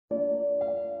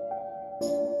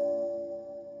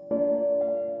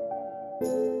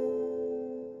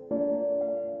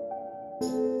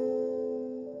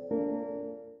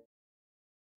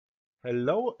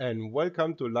Hello and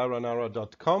welcome to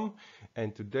lyra.com,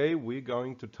 and today we're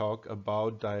going to talk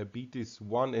about diabetes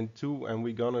 1 and 2, and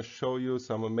we're going to show you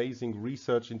some amazing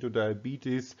research into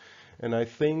diabetes. And I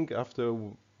think after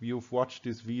you've watched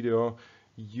this video,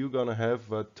 you're going to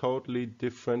have a totally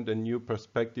different and new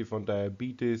perspective on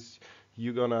diabetes.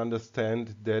 You're going to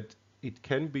understand that it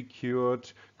can be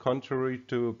cured, contrary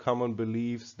to common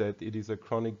beliefs that it is a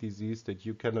chronic disease that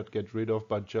you cannot get rid of,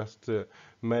 but just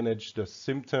manage the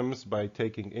symptoms by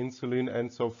taking insulin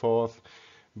and so forth.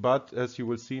 But as you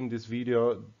will see in this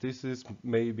video, this is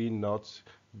maybe not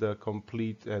the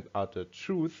complete and utter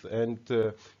truth. And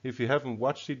if you haven't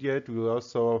watched it yet, we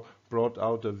also brought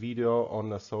out a video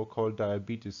on a so-called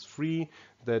diabetes free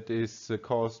that is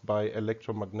caused by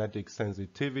electromagnetic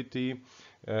sensitivity.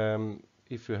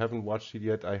 If you haven't watched it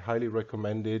yet, I highly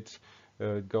recommend it.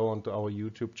 Go onto our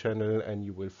YouTube channel and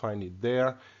you will find it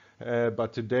there.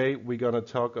 But today we're going to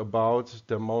talk about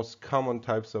the most common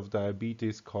types of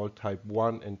diabetes called type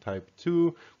 1 and type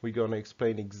 2. We're going to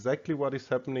explain exactly what is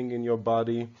happening in your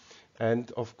body and,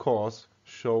 of course,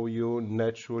 show you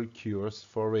natural cures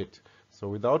for it. So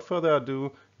without further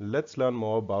ado, let's learn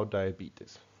more about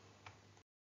diabetes.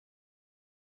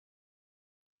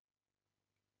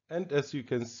 And as you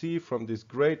can see from this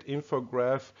great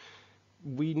infograph,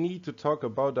 we need to talk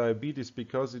about diabetes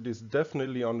because it is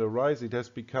definitely on the rise. It has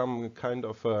become kind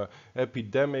of an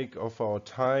epidemic of our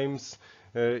times.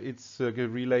 It's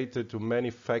related to many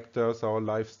factors, our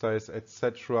lifestyles,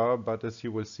 etc. But as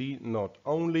you will see, not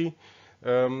only.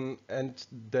 And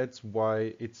that's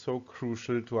why it's so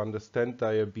crucial to understand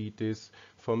diabetes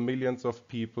for millions of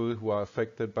people who are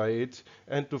affected by it,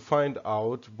 and to find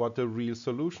out what the real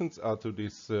solutions are to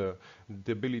this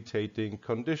debilitating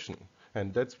condition.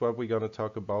 And that's what we're going to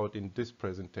talk about in this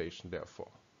presentation,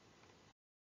 therefore.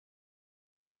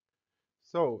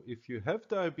 So, if you have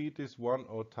diabetes 1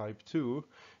 or type 2,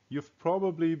 you've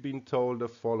probably been told the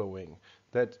following: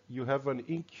 that you have an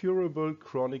incurable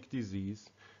chronic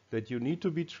disease, that you need to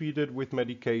be treated with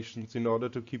medications in order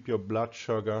to keep your blood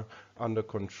sugar under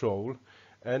control,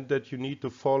 and that you need to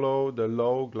follow the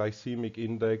low glycemic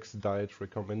index diet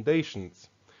recommendations.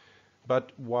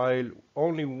 But while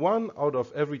only 1 out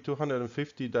of every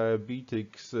 250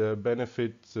 diabetics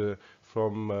benefit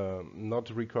from not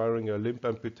requiring a limb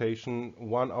amputation,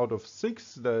 1 out of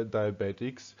 6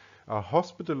 diabetics are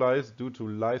hospitalized due to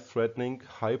life-threatening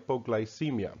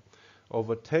hypoglycemia.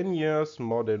 Over 10 years,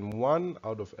 more than 1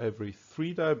 out of every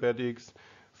 3 diabetics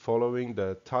following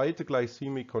the tight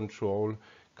glycemic control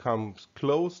comes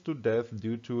close to death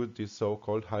due to this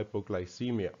so-called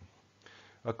hypoglycemia.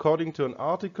 According to an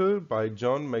article by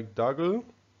John McDougall,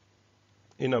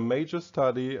 in a major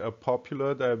study, a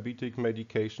popular diabetic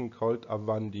medication called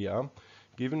Avandia,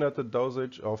 given at a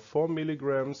dosage of 4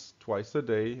 milligrams twice a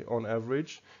day on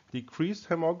average, decreased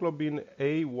hemoglobin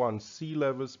A1C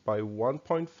levels by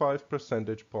 1.5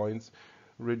 percentage points,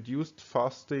 reduced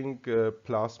fasting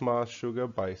plasma sugar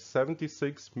by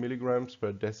 76 milligrams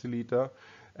per deciliter,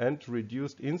 and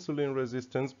reduced insulin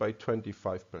resistance by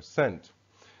 25%.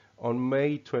 On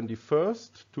May 21,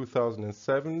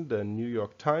 2007, the New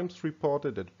York Times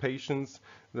reported that patients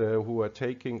who were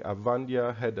taking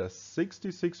Avandia had a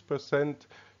 66%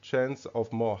 chance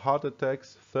of more heart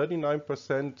attacks,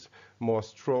 39% more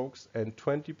strokes, and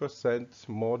 20%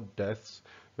 more deaths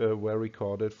were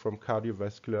recorded from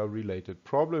cardiovascular related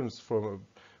problems from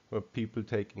people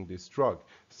taking this drug.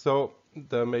 So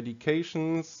the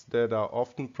medications that are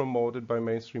often promoted by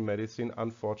mainstream medicine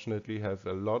unfortunately have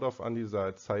a lot of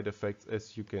undesired side effects,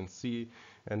 as you can see,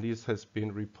 and this has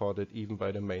been reported even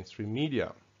by the mainstream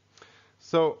media.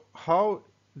 So how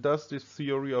does this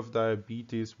theory of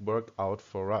diabetes work out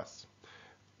for us?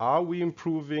 Are we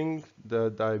improving the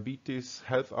diabetes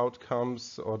health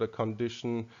outcomes or the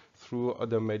condition through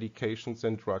the medications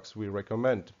and drugs we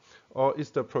recommend? Or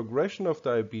is the progression of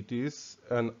diabetes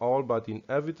an all but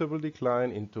inevitable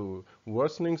decline into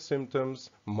worsening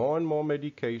symptoms, more and more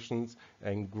medications,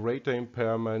 and greater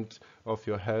impairment of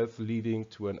your health, leading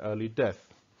to an early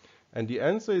death? And the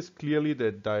answer is clearly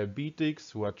that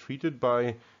diabetics who are treated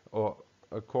by or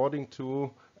according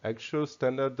to actual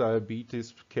standard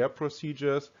diabetes care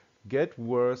procedures get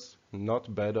worse,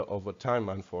 not better over time,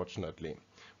 unfortunately.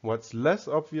 What's less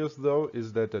obvious, though,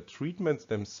 is that the treatments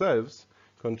themselves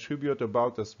contribute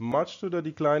about as much to the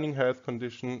declining health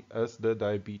condition as the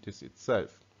diabetes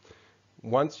itself.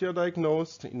 Once you're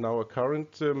diagnosed in our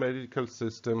current medical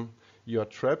system, you are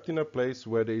trapped in a place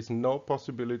where there is no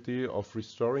possibility of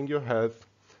restoring your health,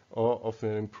 or of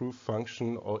an improved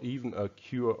function or even a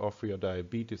cure of your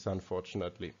diabetes,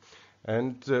 unfortunately.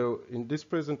 And in this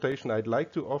presentation, I'd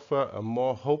like to offer a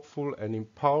more hopeful and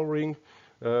empowering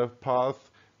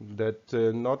path that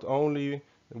not only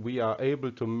we are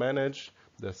able to manage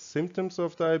the symptoms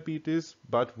of diabetes,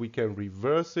 but we can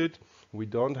reverse it. We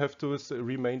don't have to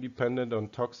remain dependent on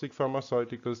toxic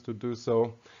pharmaceuticals to do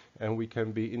so, and we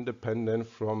can be independent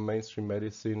from mainstream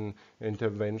medicine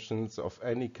interventions of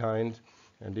any kind.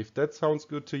 And if that sounds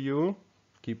good to you,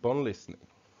 keep on listening.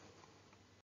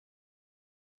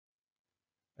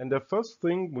 And the first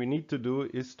thing we need to do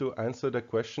is to answer the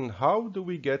question, how do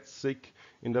we get sick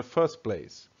in the first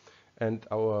place? And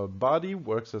our body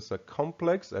works as a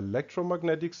complex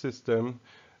electromagnetic system.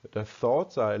 The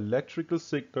thoughts are electrical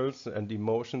signals, and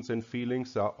emotions and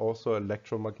feelings are also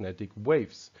electromagnetic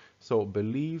waves. So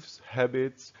beliefs,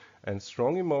 habits, and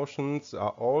strong emotions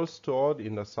are all stored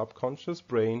in the subconscious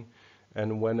brain.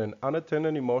 And when an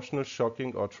unattended emotional,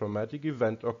 shocking, or traumatic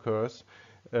event occurs,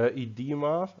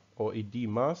 edema or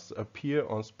edemas appear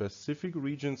on specific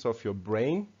regions of your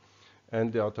brain,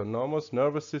 and the autonomous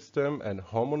nervous system and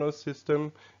hormonal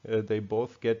system, they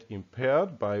both get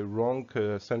impaired by wrong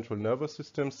central nervous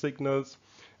system signals,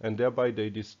 and thereby they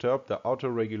disturb the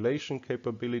auto-regulation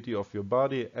capability of your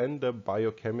body and the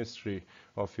biochemistry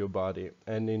of your body.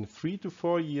 And in 3 to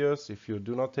 4 years, if you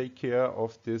do not take care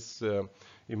of these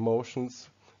emotions,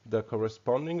 the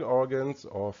corresponding organs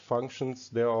or functions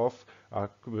thereof are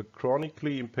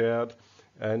chronically impaired,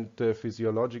 and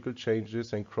physiological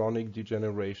changes and chronic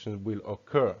degeneration will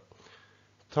occur.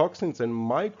 Toxins and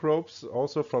microbes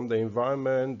also from the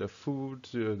environment, the food,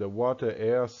 the water,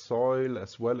 air, soil,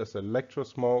 as well as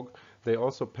electrosmoke, they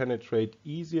also penetrate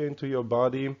easier into your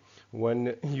body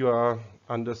when you are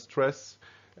under stress,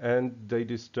 and they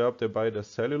disturb thereby the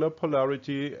cellular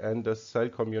polarity and the cell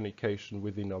communication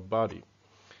within your body.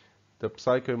 The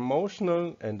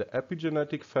psycho-emotional and the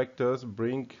epigenetic factors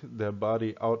bring the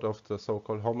body out of the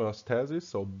so-called homeostasis,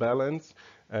 so balance,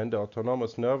 and the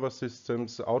autonomous nervous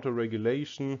system's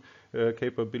auto-regulation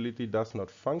capability does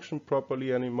not function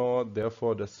properly anymore.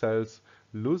 Therefore, the cells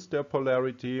lose their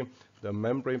polarity, the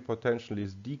membrane potential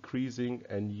is decreasing,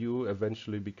 and you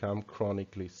eventually become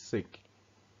chronically sick.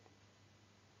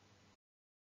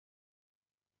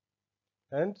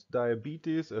 And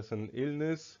diabetes as an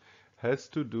illness has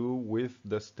to do with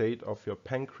the state of your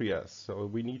pancreas. So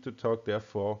we need to talk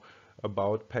therefore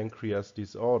about pancreas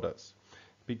disorders,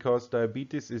 because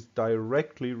diabetes is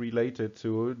directly related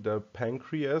to the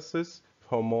pancreas's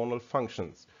hormonal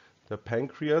functions. The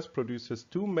pancreas produces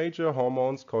two major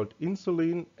hormones called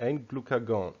insulin and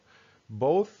glucagon,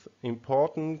 both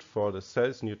important for the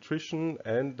cell's nutrition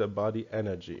and the body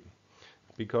energy,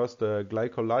 because the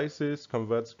glycolysis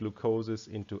converts glucose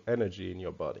into energy in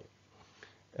your body.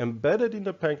 Embedded in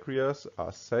the pancreas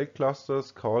are cell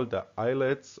clusters called the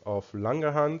islets of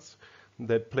Langerhans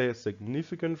that play a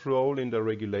significant role in the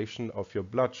regulation of your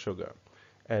blood sugar.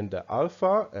 And the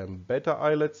alpha and beta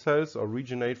islet cells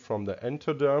originate from the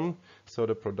endoderm, so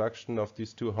the production of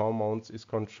these two hormones is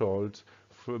controlled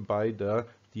by the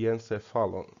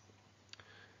diencephalon.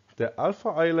 The alpha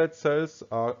islet cells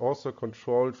are also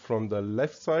controlled from the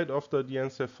left side of the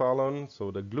diencephalon,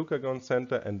 so the glucagon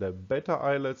center, and the beta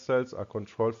islet cells are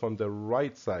controlled from the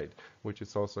right side, which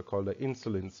is also called the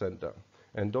insulin center.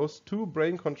 And those two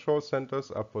brain control centers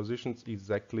are positioned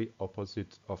exactly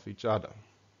opposite of each other.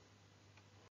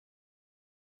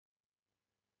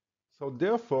 So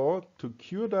therefore, to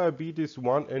cure diabetes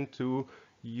 1 and 2,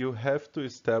 you have to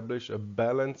establish a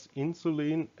balanced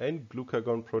insulin and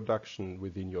glucagon production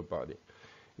within your body.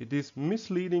 It is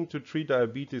misleading to treat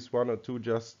diabetes 1 or 2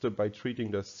 just by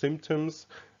treating the symptoms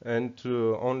and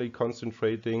to only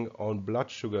concentrating on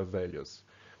blood sugar values.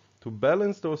 To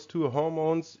balance those two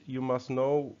hormones, you must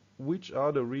know which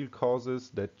are the real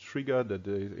causes that trigger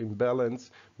the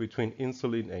imbalance between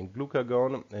insulin and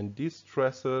glucagon, and these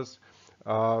stressors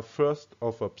are first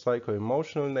of a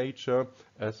psycho-emotional nature,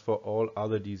 as for all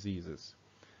other diseases.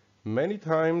 Many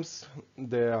times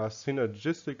they are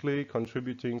synergistically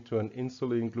contributing to an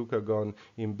insulin-glucagon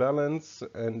imbalance,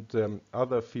 and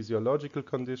other physiological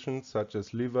conditions such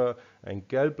as liver and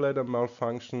gallbladder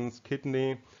malfunctions,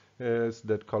 kidney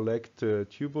that collect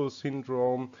tubal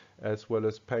syndrome, as well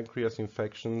as pancreas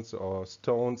infections or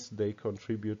stones, they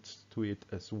contribute to it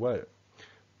as well.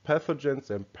 Pathogens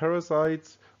and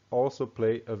parasites also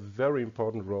play a very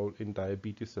important role in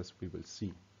diabetes, as we will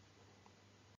see.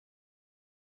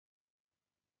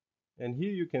 And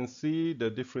here you can see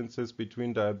the differences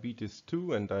between diabetes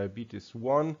 2 and diabetes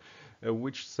 1,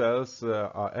 which cells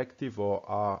are active or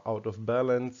are out of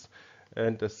balance.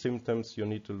 and the symptoms you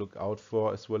need to look out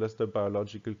for, as well as the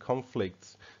biological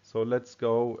conflicts. So let's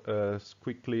go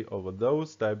quickly over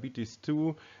those. Diabetes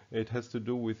 2, it has to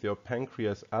do with your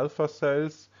pancreas alpha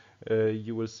cells.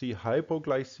 You will see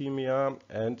hypoglycemia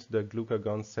and the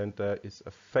glucagon center is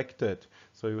affected.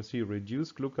 So you will see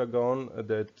reduced glucagon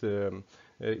that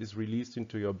is released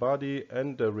into your body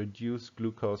and the reduced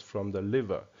glucose from the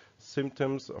liver.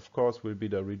 Symptoms, of course, will be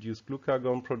the reduced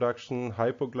glucagon production,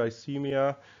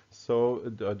 hypoglycemia, so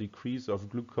a decrease of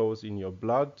glucose in your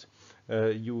blood.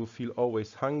 You will feel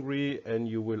always hungry, and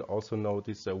you will also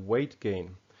notice a weight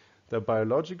gain. The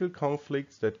biological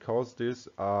conflicts that cause this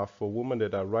are for women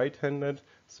that are right-handed: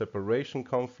 separation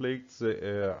conflicts,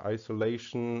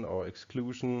 isolation or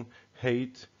exclusion,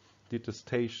 hate,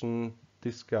 detestation,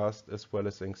 disgust, as well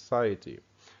as anxiety.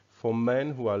 For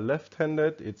men who are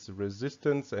left-handed, it's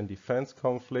resistance and defense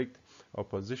conflict,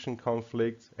 opposition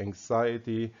conflicts,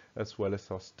 anxiety, as well as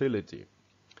hostility.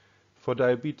 For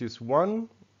diabetes 1,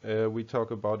 we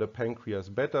talk about the pancreas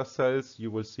beta cells. You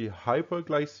will see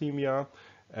hyperglycemia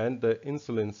and the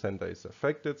insulin center is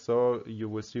affected, so you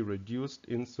will see reduced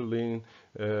insulin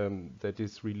that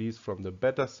is released from the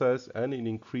beta cells and an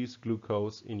increased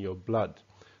glucose in your blood.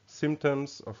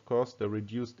 Symptoms, of course, the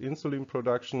reduced insulin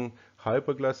production,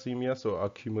 hyperglycemia, so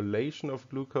accumulation of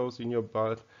glucose in your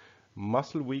blood,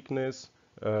 muscle weakness,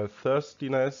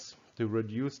 thirstiness, to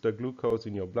reduce the glucose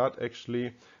in your blood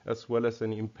actually, as well as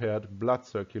an impaired blood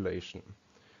circulation.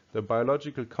 The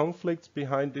biological conflicts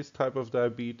behind this type of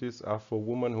diabetes are for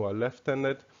women who are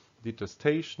left-handed: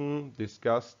 detestation,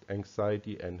 disgust,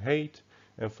 anxiety, and hate,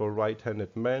 and for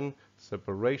right-handed men,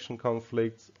 separation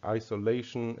conflicts,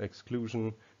 isolation,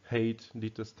 exclusion, hate,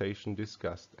 detestation,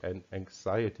 disgust, and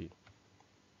anxiety.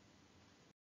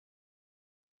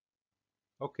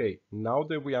 Okay, now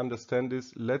that we understand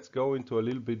this, let's go into a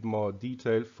little bit more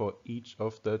detail for each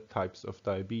of the types of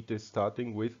diabetes,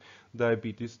 starting with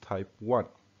diabetes type 1.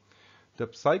 The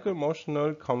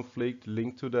psycho-emotional conflict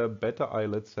linked to the beta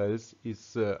islet cells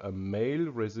is a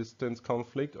male resistance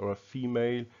conflict or a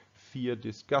female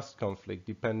fear-disgust conflict,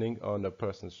 depending on a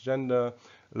person's gender,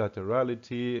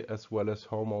 laterality, as well as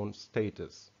hormone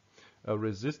status. A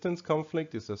resistance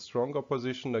conflict is a strong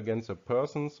opposition against a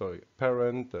person, so a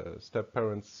parent, a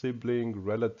step-parent, sibling,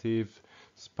 relative,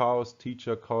 spouse,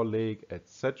 teacher, colleague,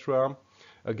 etc.,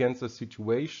 against a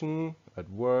situation at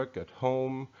work, at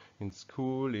home, in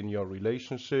school, in your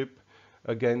relationship,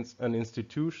 against an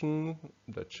institution,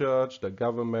 the church, the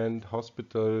government,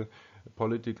 hospital,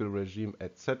 political regime,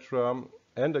 etc.,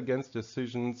 and against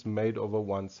decisions made over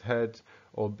one's head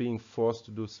or being forced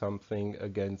to do something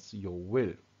against your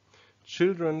will.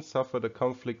 Children suffer the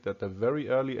conflict at a very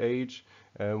early age,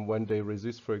 when they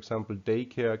resist, for example,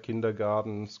 daycare,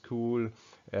 kindergarten, school,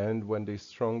 and when they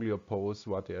strongly oppose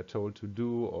what they are told to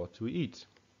do or to eat.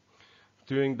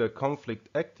 During the conflict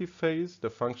active phase, the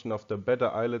function of the beta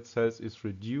islet cells is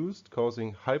reduced,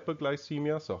 causing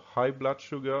hyperglycemia, so high blood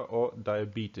sugar, or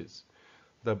diabetes.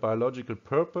 The biological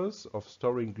purpose of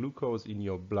storing glucose in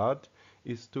your blood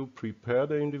is to prepare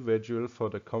the individual for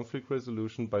the conflict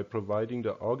resolution by providing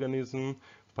the organism,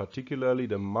 particularly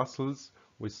the muscles,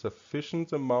 with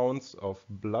sufficient amounts of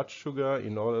blood sugar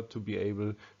in order to be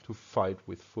able to fight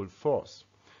with full force.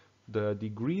 The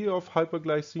degree of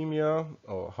hyperglycemia,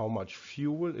 or how much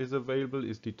fuel is available,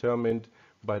 is determined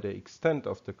by the extent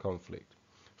of the conflict.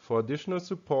 For additional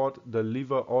support, the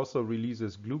liver also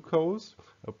releases glucose,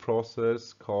 a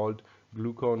process called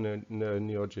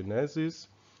gluconeogenesis.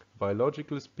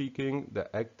 Biologically speaking,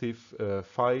 the active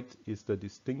fight is the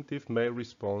distinctive male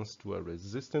response to a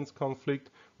resistance conflict,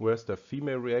 whereas the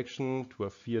female reaction to a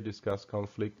fear-disgust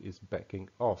conflict is backing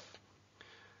off.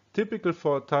 Typical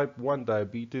for type 1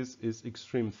 diabetes is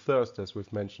extreme thirst, as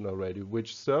we've mentioned already,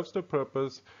 which serves the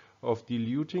purpose of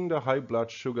diluting the high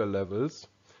blood sugar levels,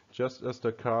 just as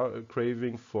the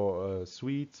craving for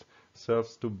sweets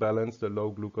serves to balance the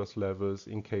low glucose levels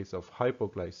in case of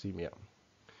hypoglycemia.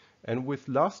 And with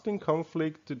lasting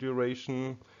conflict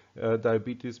duration,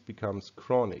 diabetes becomes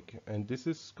chronic. And this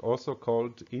is also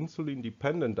called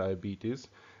insulin-dependent diabetes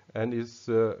and is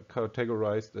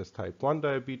categorized as type 1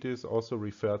 diabetes, also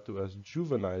referred to as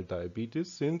juvenile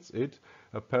diabetes, since it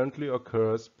apparently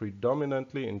occurs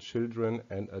predominantly in children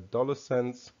and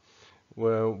adolescents,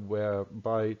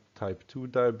 whereby type 2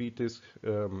 diabetes,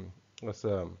 as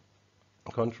a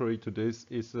contrary to this,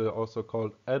 is also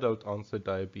called adult onset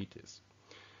diabetes.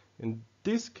 In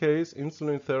this case,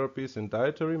 insulin therapies and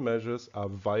dietary measures are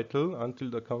vital until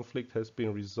the conflict has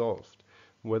been resolved.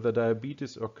 Whether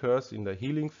diabetes occurs in the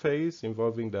healing phase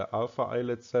involving the alpha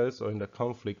islet cells or in the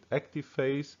conflict active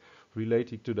phase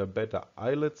related to the beta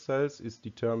islet cells is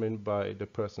determined by the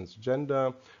person's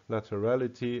gender,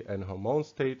 laterality, and hormone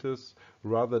status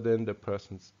rather than the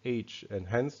person's age, and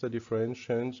hence the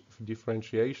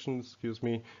differentiation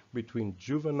between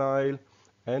juvenile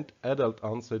and adult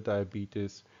onset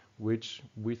diabetes, which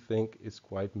we think is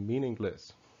quite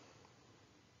meaningless.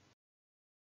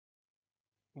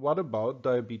 What about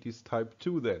diabetes type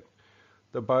 2 then?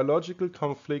 The biological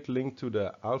conflict linked to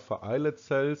the alpha islet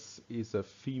cells is a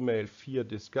female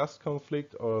fear-disgust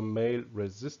conflict or a male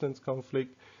resistance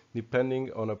conflict,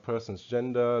 depending on a person's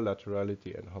gender,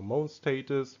 laterality, and hormone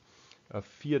status. A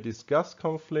fear-disgust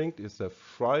conflict is a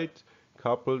fright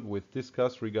coupled with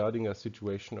disgust regarding a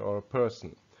situation or a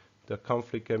person. The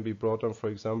conflict can be brought on, for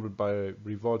example, by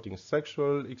revolting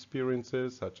sexual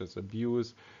experiences such as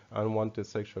abuse, unwanted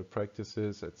sexual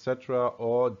practices, etc.,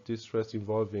 or distress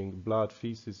involving blood,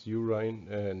 feces, urine,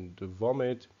 and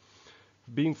vomit.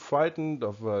 Being frightened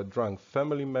of a drunk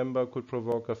family member could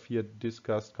provoke a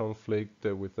fear-disgust conflict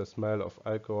with the smell of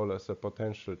alcohol as a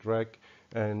potential drag,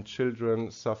 and children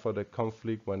suffer the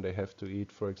conflict when they have to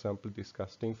eat, for example,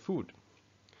 disgusting food.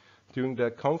 During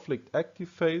the conflict active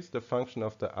phase, the function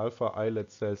of the alpha islet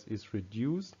cells is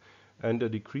reduced and a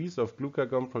decrease of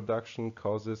glucagon production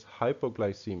causes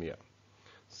hypoglycemia.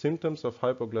 Symptoms of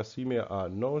hypoglycemia are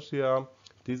nausea,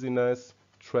 dizziness,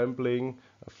 trembling,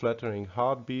 a flattering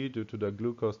heartbeat due to the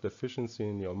glucose deficiency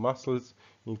in your muscles,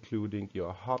 including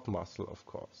your heart muscle, of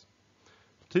course.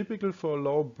 Typical for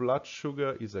low blood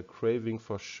sugar is a craving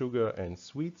for sugar and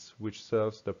sweets, which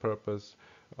serves the purpose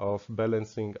of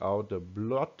balancing out the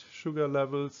blood sugar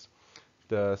levels.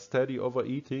 The steady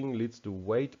overeating leads to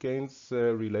weight gains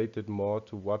related more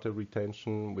to water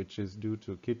retention, which is due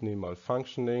to kidney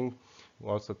malfunctioning,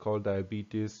 also called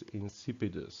diabetes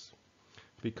insipidus.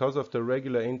 Because of the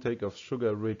regular intake of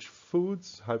sugar-rich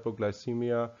foods,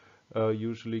 hypoglycemia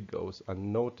usually goes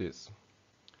unnoticed.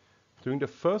 During the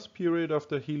first period of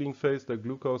the healing phase, the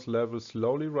glucose level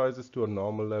slowly rises to a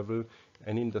normal level,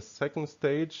 and in the second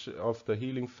stage of the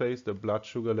healing phase, the blood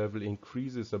sugar level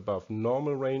increases above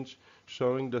normal range,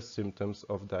 showing the symptoms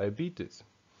of diabetes.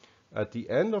 At the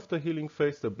end of the healing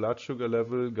phase, the blood sugar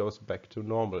level goes back to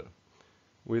normal.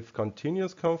 With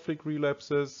continuous conflict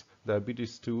relapses,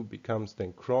 diabetes 2 becomes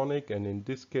then chronic, and in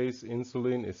this case,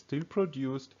 insulin is still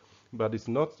produced, but is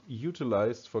not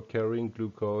utilized for carrying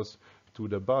glucose to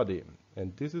the body,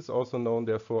 and this is also known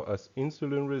therefore as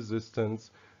insulin resistance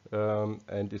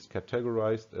and is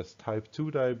categorized as type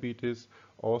 2 diabetes,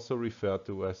 also referred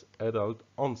to as adult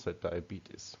onset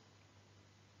diabetes.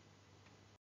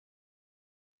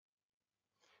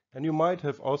 And you might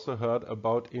have also heard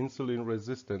about insulin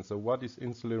resistance. So what is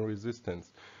insulin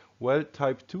resistance? Well,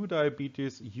 type 2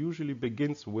 diabetes usually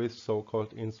begins with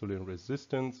so-called insulin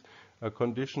resistance, a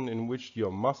condition in which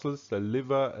your muscles, the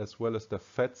liver, as well as the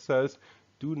fat cells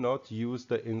do not use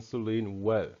the insulin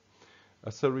well.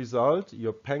 As a result,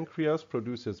 your pancreas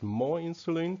produces more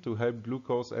insulin to help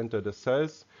glucose enter the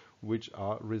cells, which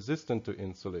are resistant to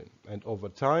insulin. And over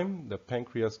time, the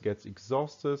pancreas gets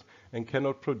exhausted and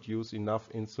cannot produce enough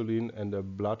insulin, and the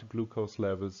blood glucose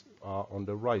levels are on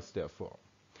the rise therefore.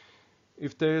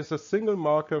 If there is a single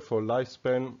marker for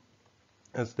lifespan,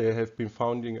 as they have been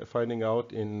finding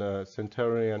out in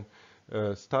centenarian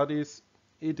studies,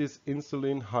 it is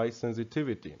insulin high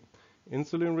sensitivity.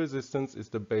 Insulin resistance is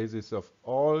the basis of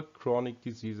all chronic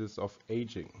diseases of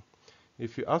aging.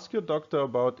 If you ask your doctor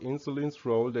about insulin's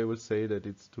role, they will say that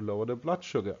it's to lower the blood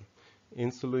sugar.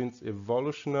 Insulin's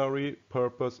evolutionary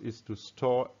purpose is to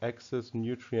store excess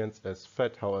nutrients as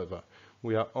fat, however.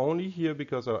 We are only here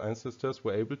because our ancestors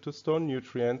were able to store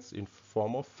nutrients in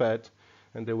form of fat,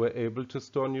 and they were able to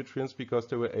store nutrients because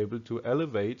they were able to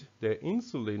elevate their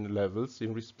insulin levels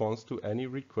in response to any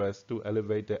request to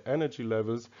elevate their energy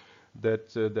levels that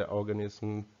the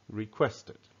organism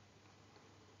requested.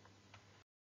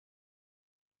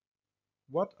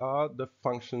 What are the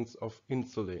functions of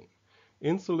insulin?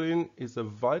 Insulin is a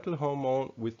vital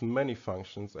hormone with many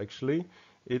functions actually.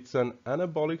 It's an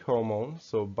anabolic hormone,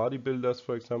 so bodybuilders,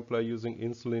 for example, are using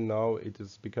insulin now. It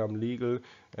has become legal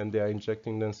and they are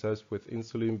injecting themselves with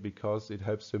insulin because it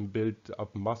helps them build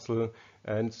up muscle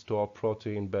and store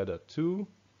protein better too.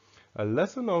 A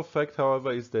lesser known fact,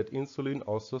 however, is that insulin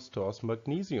also stores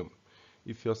magnesium.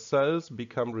 If your cells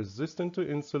become resistant to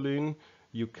insulin,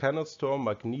 you cannot store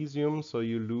magnesium, so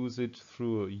you lose it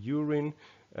through urine.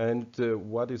 And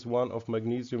what is one of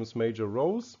magnesium's major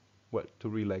roles? Well, to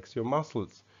relax your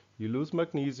muscles. You lose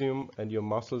magnesium and your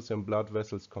muscles and blood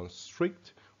vessels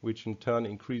constrict, which in turn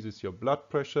increases your blood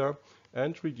pressure.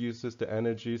 and reduces the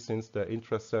energy since the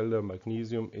intracellular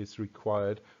magnesium is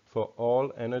required for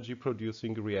all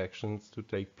energy-producing reactions to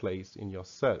take place in your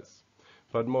cells.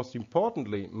 But most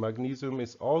importantly, magnesium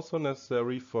is also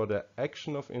necessary for the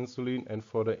action of insulin and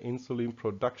for the insulin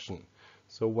production.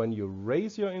 So when you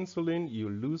raise your insulin, you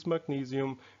lose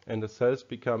magnesium and the cells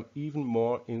become even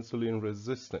more insulin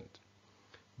resistant.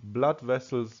 Blood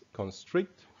vessels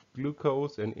constrict,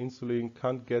 glucose and insulin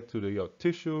can't get to your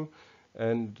tissue,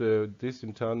 and this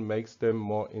in turn makes them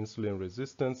more insulin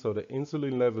resistant, so the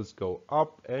insulin levels go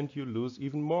up and you lose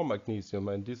even more magnesium,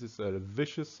 and this is a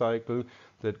vicious cycle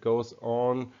that goes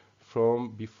on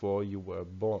from before you were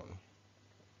born.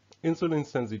 Insulin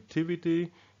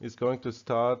sensitivity is going to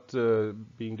start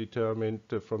being determined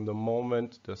from the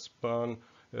moment the sperm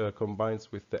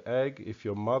combines with the egg. If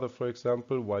your mother, for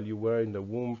example, while you were in the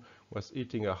womb, was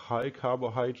eating a high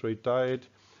carbohydrate diet,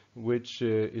 which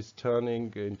is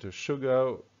turning into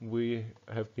sugar, we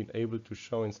have been able to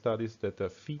show in studies that the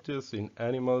fetus in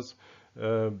animals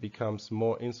becomes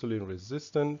more insulin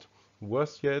resistant.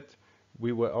 Worse yet,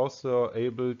 we were also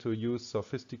able to use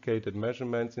sophisticated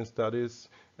measurements in studies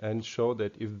and show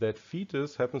that if that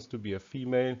fetus happens to be a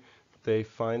female, they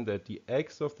find that the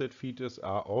eggs of that fetus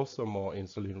are also more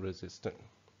insulin resistant.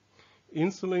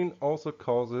 Insulin also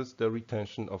causes the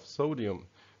retention of sodium,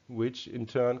 which in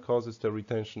turn causes the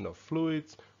retention of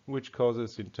fluids, which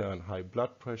causes in turn high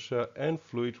blood pressure and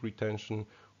fluid retention,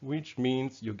 which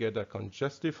means you get a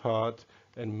congestive heart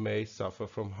and may suffer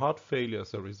from heart failure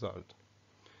as a result.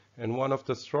 And one of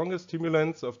the strongest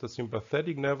stimulants of the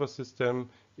sympathetic nervous system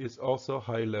is also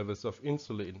high levels of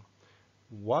insulin.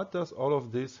 What does all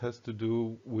of this has to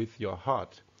do with your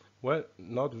heart? Well,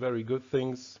 not very good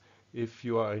things if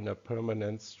you are in a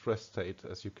permanent stress state,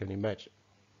 as you can imagine.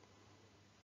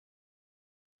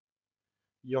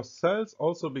 Your cells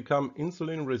also become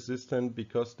insulin resistant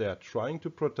because they are trying to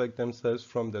protect themselves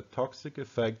from the toxic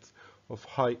effects of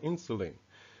high insulin.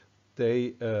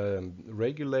 They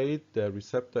regulate the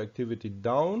receptor activity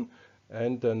down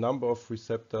and the number of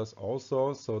receptors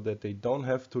also, so that they don't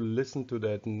have to listen to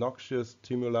that noxious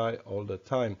stimuli all the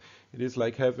time. It is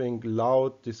like having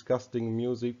loud, disgusting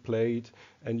music played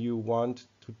and you want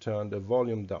to turn the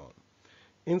volume down.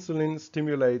 Insulin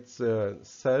stimulates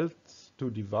cells to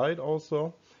divide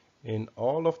also. In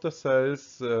all of the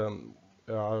cells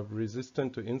are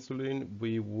resistant to insulin,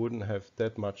 we wouldn't have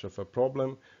that much of a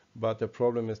problem. But the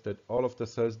problem is that all of the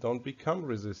cells don't become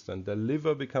resistant. The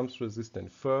liver becomes resistant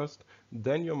first,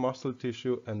 then your muscle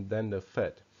tissue, and then the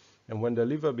fat. And when the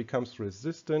liver becomes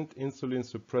resistant, insulin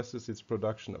suppresses its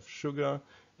production of sugar.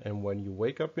 And when you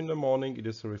wake up in the morning, it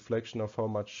is a reflection of how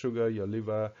much sugar your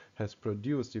liver has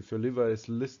produced. If your liver is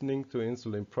listening to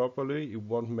insulin properly, it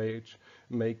won't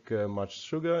make much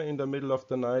sugar in the middle of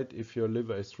the night. If your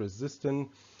liver is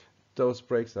resistant, those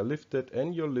brakes are lifted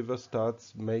and your liver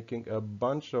starts making a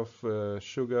bunch of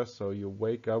sugar, so you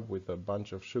wake up with a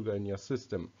bunch of sugar in your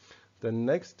system. The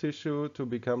next tissue to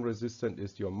become resistant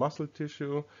is your muscle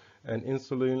tissue, and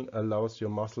insulin allows your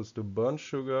muscles to burn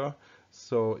sugar.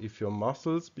 So if your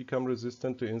muscles become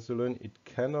resistant to insulin, it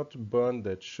cannot burn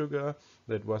that sugar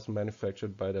that was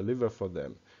manufactured by the liver for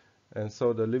them. And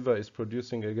so the liver is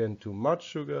producing again too much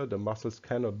sugar, the muscles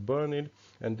cannot burn it,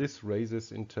 and this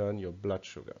raises in turn your blood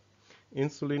sugar.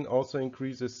 Insulin also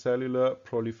increases cellular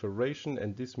proliferation,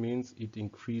 and this means it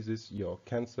increases your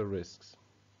cancer risks.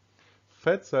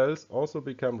 Fat cells also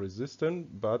become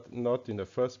resistant, but not in the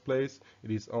first place.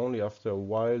 It is only after a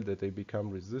while that they become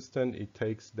resistant. It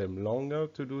takes them longer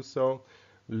to do so.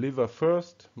 Liver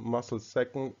first, muscle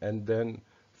second, and then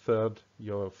third,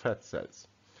 your fat cells.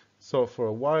 So for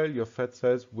a while, your fat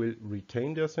cells will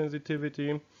retain their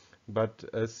sensitivity, but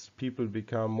as people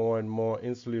become more and more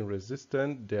insulin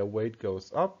resistant, their weight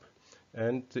goes up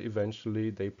and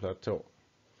eventually they plateau.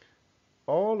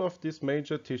 All of these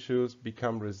major tissues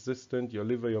become resistant, your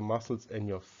liver, your muscles, and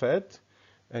your fat,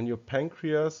 and your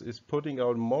pancreas is putting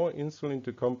out more insulin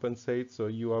to compensate, so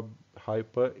you are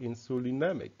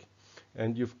hyperinsulinemic.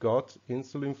 And you've got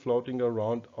insulin floating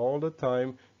around all the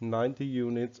time, 90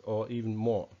 units or even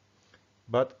more.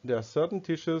 But there are certain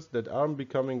tissues that aren't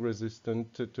becoming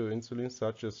resistant to insulin,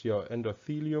 such as your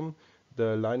endothelium,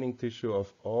 the lining tissue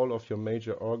of all of your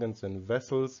major organs and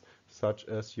vessels, such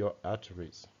as your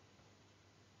arteries.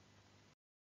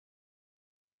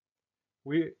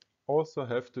 We also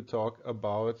have to talk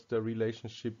about the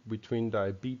relationship between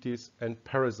diabetes and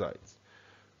parasites.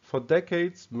 For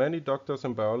decades, many doctors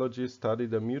and biologists study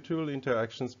the mutual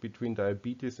interactions between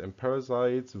diabetes and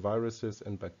parasites, viruses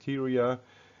and bacteria.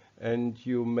 and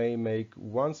you may make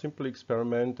one simple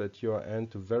experiment at your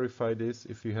end to verify this.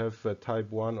 If you have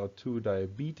type 1 or 2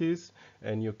 diabetes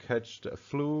and you catch the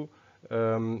flu,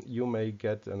 you may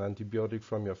get an antibiotic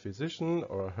from your physician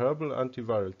or a herbal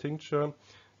antiviral tincture.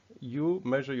 You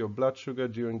measure your blood sugar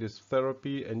during this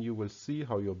therapy and you will see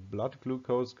how your blood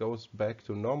glucose goes back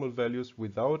to normal values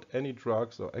without any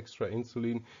drugs or extra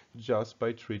insulin, just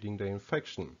by treating the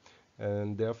infection.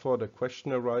 And therefore the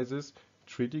question arises,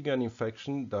 treating an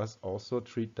infection does also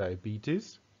treat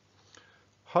diabetes?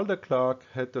 Halder Clark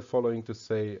had the following to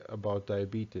say about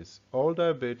diabetes. All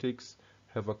diabetics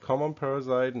have a common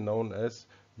parasite known as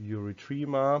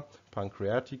Erythrema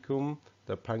pancreaticum,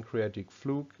 the pancreatic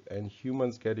fluke, and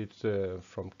humans get it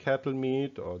from cattle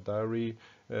meat or dairy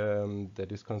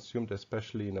that is consumed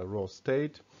especially in a raw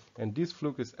state. And this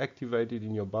fluke is activated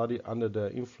in your body under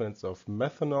the influence of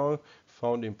methanol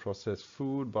found in processed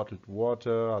food, bottled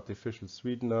water, artificial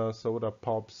sweetener, soda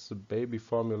pops, baby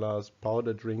formulas,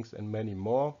 powder drinks, and many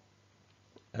more.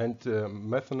 And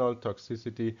methanol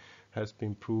toxicity has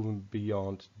been proven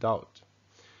beyond doubt.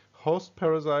 Host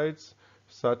parasites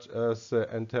such as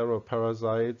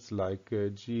enteroparasites like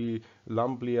G.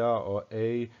 lumblia or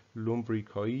A.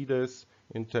 lumbricoides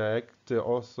interact.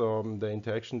 Also, the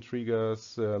interaction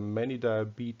triggers many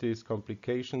diabetes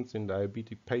complications in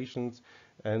diabetic patients,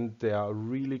 and they are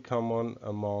really common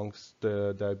amongst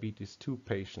diabetes 2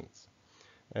 patients.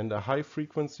 And a high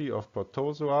frequency of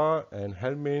protozoa and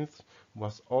helminths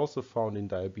was also found in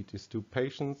diabetes 2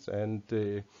 patients, and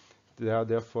they are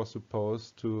therefore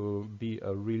supposed to be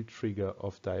a real trigger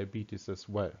of diabetes as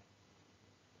well.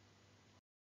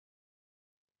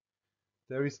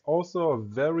 There is also a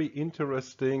very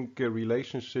interesting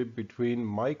relationship between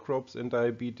microbes and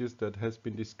diabetes that has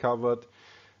been discovered.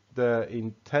 The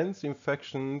intense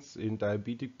infections in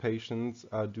diabetic patients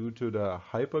are due to the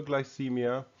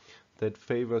hyperglycemia that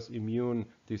favors immune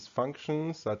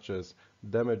dysfunction, such as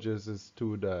damages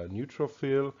to the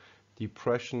neutrophil,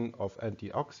 depression of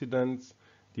antioxidants,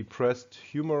 depressed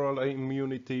humoral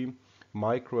immunity,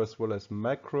 micro as well as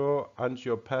macro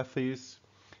angiopathies,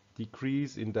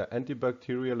 decrease in the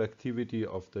antibacterial activity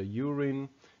of the urine,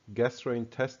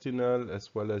 gastrointestinal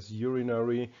as well as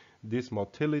urinary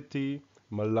dysmotility,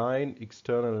 malign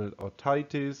external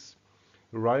otitis,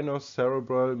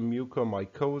 rhinocerebral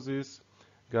mucormycosis,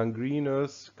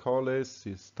 gangrenous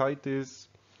cholecystitis,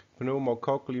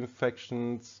 pneumococcal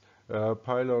infections,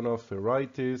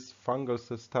 pyelonephritis, fungal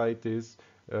cystitis,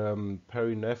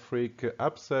 perinephric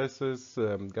abscesses,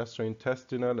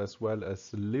 gastrointestinal as well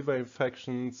as liver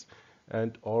infections,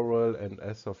 and oral and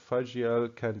esophageal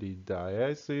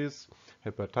candidiasis,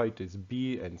 hepatitis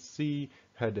B and C,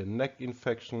 head and neck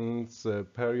infections,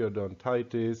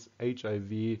 periodontitis,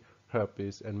 HIV,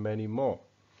 herpes, and many more.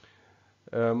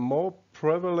 More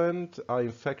prevalent are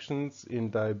infections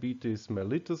in diabetes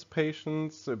mellitus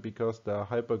patients because the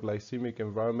hyperglycemic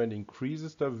environment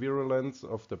increases the virulence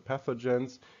of the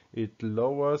pathogens, it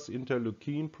lowers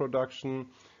interleukin production,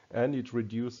 and it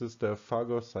reduces the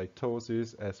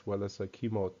phagocytosis as well as the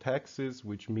chemotaxis,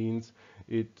 which means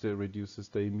it reduces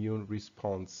the immune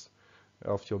response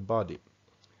of your body.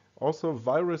 Also,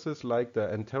 viruses like the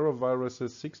enteroviruses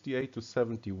 68 to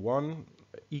 71,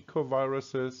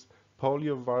 ecoviruses,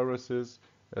 polioviruses,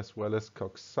 as well as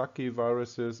Coxsackie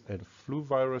viruses and flu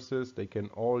viruses, they can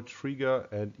all trigger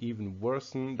and even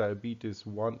worsen diabetes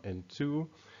 1 and 2,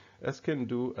 as can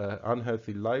do an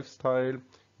unhealthy lifestyle,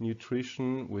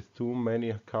 nutrition with too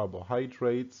many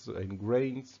carbohydrates and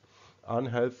grains,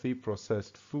 unhealthy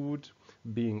processed food,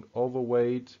 being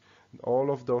overweight. All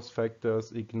of those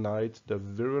factors ignite the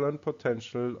virulent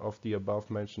potential of the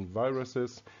above-mentioned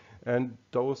viruses, and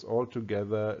those all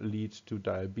together lead to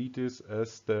diabetes,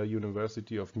 as the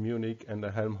University of Munich and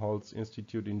the Helmholtz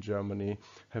Institute in Germany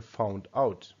have found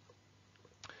out.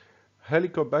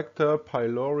 Helicobacter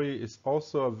pylori is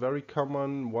also a very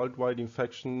common worldwide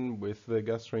infection with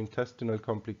gastrointestinal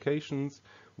complications,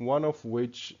 one of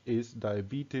which is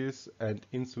diabetes and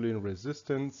insulin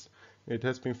resistance. It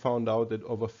has been found out that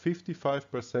over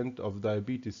 55% of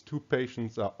diabetes 2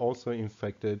 patients are also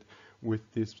infected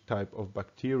with this type of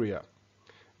bacteria.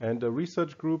 And a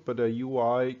research group at the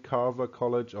UI Carver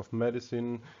College of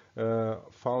Medicine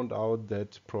found out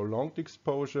that prolonged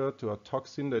exposure to a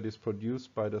toxin that is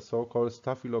produced by the so-called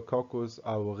Staphylococcus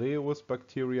aureus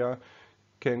bacteria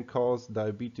can cause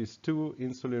diabetes 2,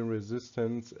 insulin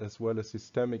resistance, as well as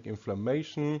systemic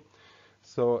inflammation.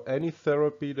 So any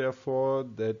therapy, therefore,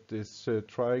 that is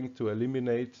trying to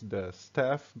eliminate the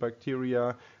staph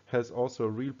bacteria has also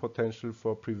real potential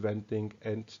for preventing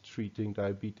and treating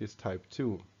diabetes type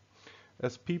 2.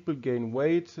 As people gain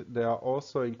weight, they are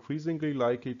also increasingly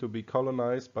likely to be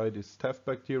colonized by these staph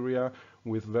bacteria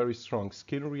with very strong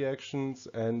skin reactions,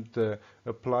 and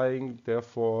applying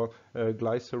therefore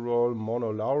glycerol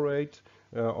monolaurate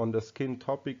on the skin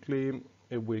topically,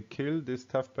 it will kill this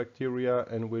staph bacteria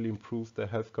and will improve the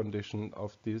health condition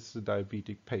of these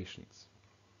diabetic patients.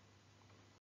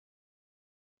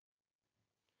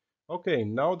 Okay,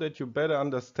 now that you better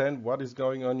understand what is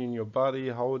going on in your body,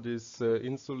 how this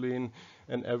insulin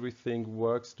and everything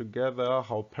works together,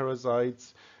 how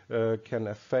parasites can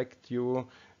affect you,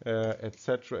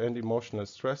 etc., and emotional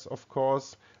stress, of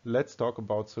course, let's talk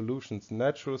about solutions,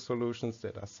 natural solutions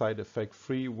that are side effect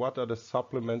free. What are the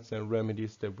supplements and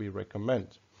remedies that we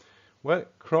recommend? Well,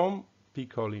 chrome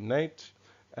picolinate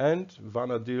and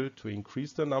vanadil to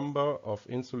increase the number of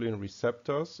insulin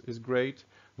receptors is great.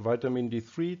 Vitamin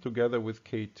D3 together with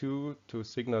K2 to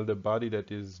signal the body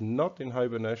that is not in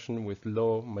hibernation with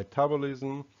low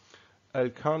metabolism.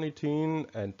 L-carnitine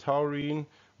and taurine,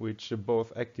 which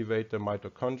both activate the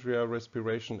mitochondria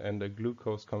respiration and the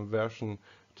glucose conversion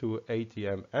to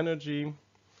ATM energy.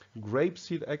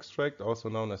 Grapeseed extract, also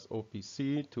known as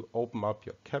OPC, to open up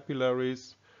your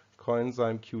capillaries.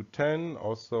 Coenzyme Q10,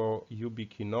 also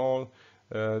ubiquinol,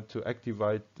 to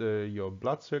activate your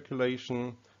blood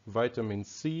circulation. Vitamin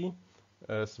C,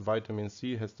 as vitamin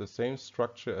C has the same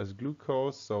structure as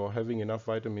glucose, so having enough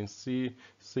vitamin C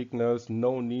signals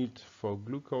no need for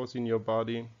glucose in your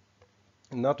body.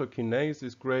 Nattokinase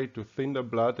is great to thin the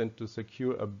blood and to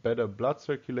secure a better blood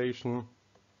circulation.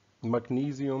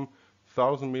 Magnesium,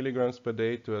 1000 milligrams per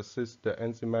day to assist the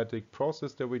enzymatic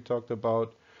process that we talked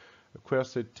about.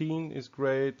 Quercetin is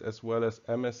great, as well as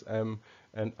MSM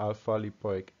and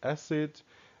alpha-lipoic acid.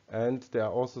 And there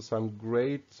are also some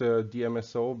great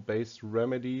DMSO based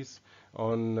remedies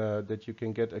on that you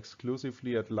can get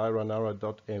exclusively at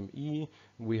lyranara.me.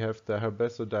 We have the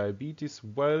HERBESO diabetes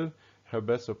well,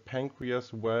 HERBESO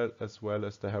pancreas well, as well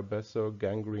as the HERBESO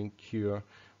gangrene cure,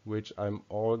 which I'm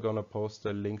all gonna post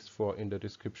the links for in the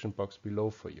description box below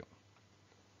for you.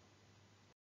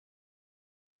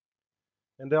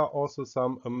 And there are also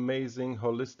some amazing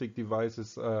holistic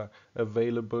devices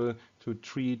available to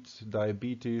treat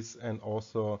diabetes and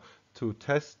also to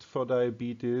test for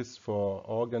diabetes, for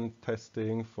organ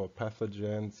testing, for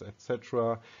pathogens,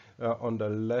 etc. On the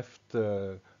left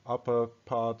upper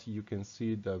part you can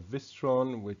see the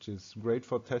Vistron, which is great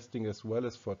for testing as well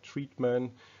as for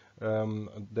treatment.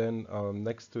 Then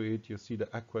next to it you see the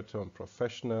Aquatone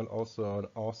Professional, also an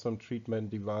awesome treatment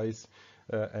device.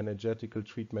 Energetical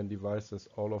treatment devices,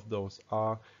 all of those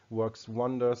works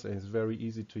wonders and is very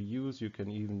easy to use. You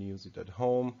can even use it at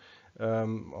home.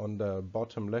 On the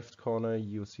bottom left corner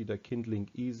you see the Kindling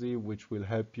Easy, which will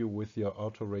help you with your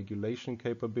auto-regulation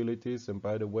capabilities. And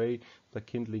by the way, the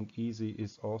Kindling Easy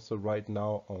is also right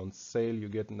now on sale. You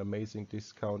get an amazing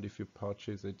discount if you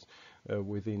purchase it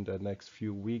within the next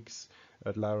few weeks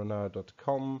at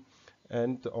lyranara.com.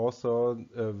 And also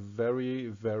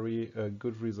very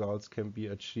good results can be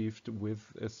achieved with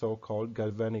so-called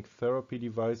galvanic therapy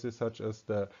devices, such as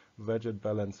the Veget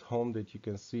Balance Home that you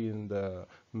can see in the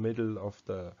middle of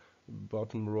the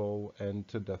bottom row, and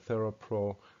the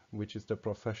TheraPro, which is the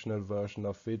professional version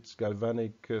of it.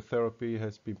 Galvanic therapy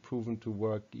has been proven to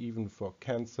work even for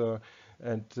cancer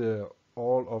and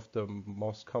all of the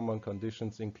most common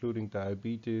conditions, including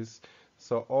diabetes.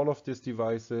 So all of these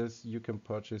devices, you can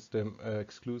purchase them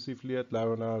exclusively at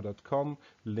lyranara.com.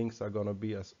 Links are going to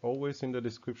be, as always, in the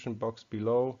description box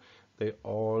below. They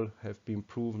all have been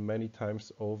proven many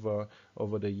times over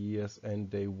the years,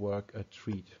 and they work a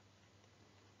treat.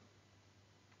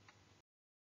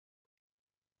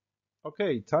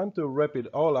 Okay, time to wrap it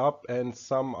all up and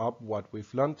sum up what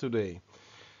we've learned today.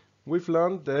 We've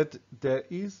learned that there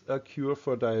is a cure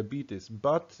for diabetes,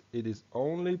 but it is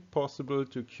only possible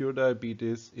to cure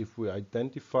diabetes if we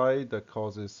identify the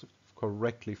causes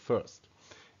correctly first.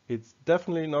 It's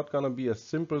definitely not going to be a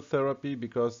simple therapy,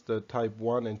 because the type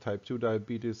 1 and type 2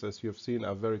 diabetes, as you've seen,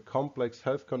 are very complex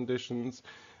health conditions,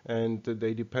 and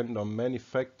they depend on many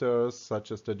factors,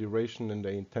 such as the duration and the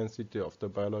intensity of the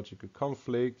biological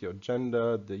conflict, your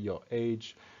gender, your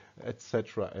age,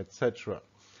 etc., etc.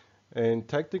 In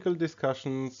tactical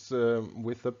discussions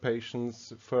with the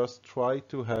patients, first try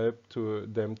to help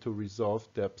them to resolve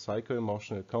their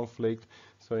psycho-emotional conflict,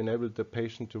 so enable the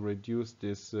patient to reduce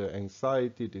this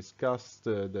anxiety, disgust,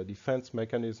 the defense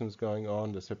mechanisms going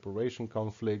on, the separation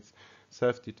conflicts,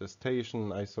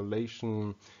 self-detestation,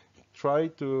 isolation. Try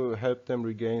to help them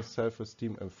regain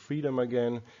self-esteem and freedom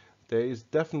again. There is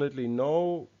definitely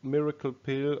no miracle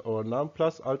pill or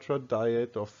non-plus ultra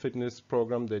diet or fitness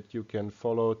program that you can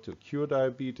follow to cure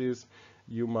diabetes.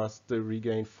 You must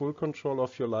regain full control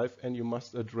of your life, and you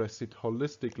must address it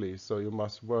holistically. So you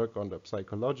must work on the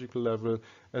psychological level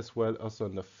as well as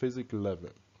on the physical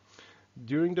level.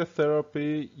 During the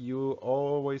therapy, you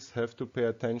always have to pay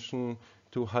attention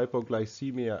to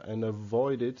hypoglycemia and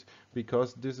avoid it,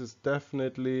 because this is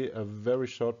definitely a very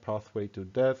short pathway to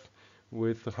death.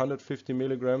 With 150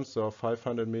 milligrams or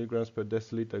 500 milligrams per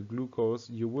deciliter glucose,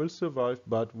 you will survive,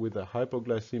 but with a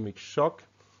hypoglycemic shock,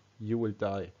 you will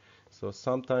die. So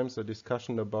sometimes a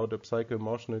discussion about a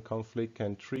psycho-emotional conflict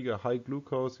can trigger high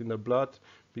glucose in the blood,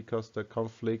 because the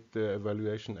conflict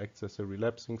evaluation acts as a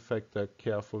relapsing factor.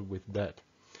 Careful with that.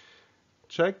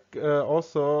 Check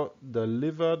also the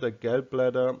liver, the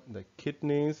gallbladder, the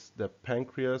kidneys, the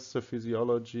pancreas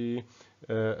physiology,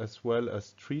 as well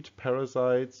as treat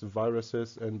parasites,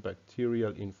 viruses, and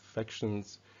bacterial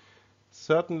infections.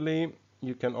 Certainly,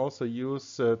 you can also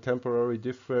use temporary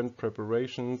different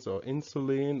preparations or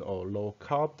insulin or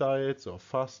low-carb diets or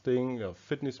fasting or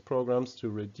fitness programs to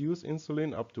reduce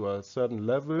insulin up to a certain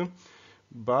level,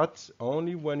 but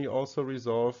only when you also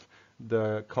resolve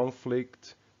the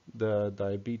conflict. The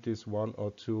diabetes 1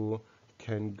 or 2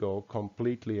 can go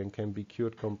completely and can be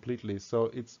cured completely. So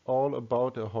it's all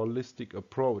about a holistic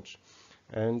approach.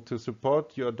 And to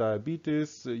support your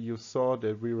diabetes, you saw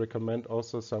that we recommend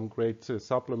also some great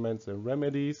supplements and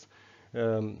remedies.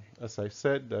 As I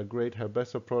said, the great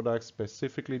HERBESO products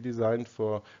specifically designed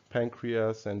for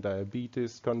pancreas and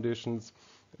diabetes conditions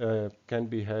can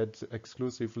be had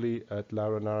exclusively at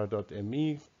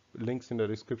lyra.me. Links in the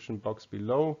description box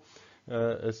below.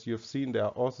 As you've seen, there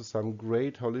are also some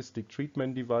great holistic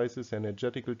treatment devices,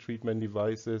 energetical treatment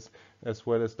devices, as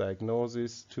well as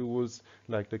diagnosis tools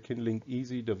like the Kindling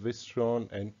Easy, the Vistron,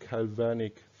 and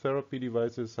galvanic therapy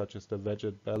devices such as the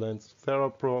Veget Balance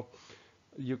TheraPro.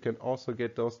 You can also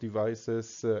get those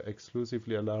devices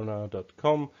exclusively at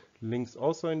lyra.com. Links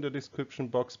also in the description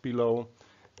box below.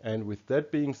 And with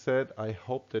that being said, I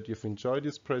hope that you've enjoyed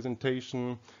this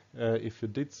presentation. If you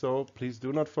did so, please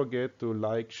do not forget to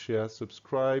like, share,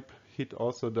 subscribe. Hit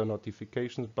also the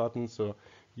notifications button so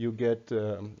you get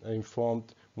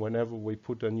informed whenever we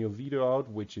put a new video out,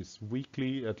 which is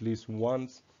weekly, at least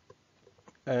once.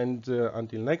 And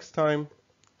until next time,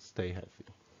 stay healthy.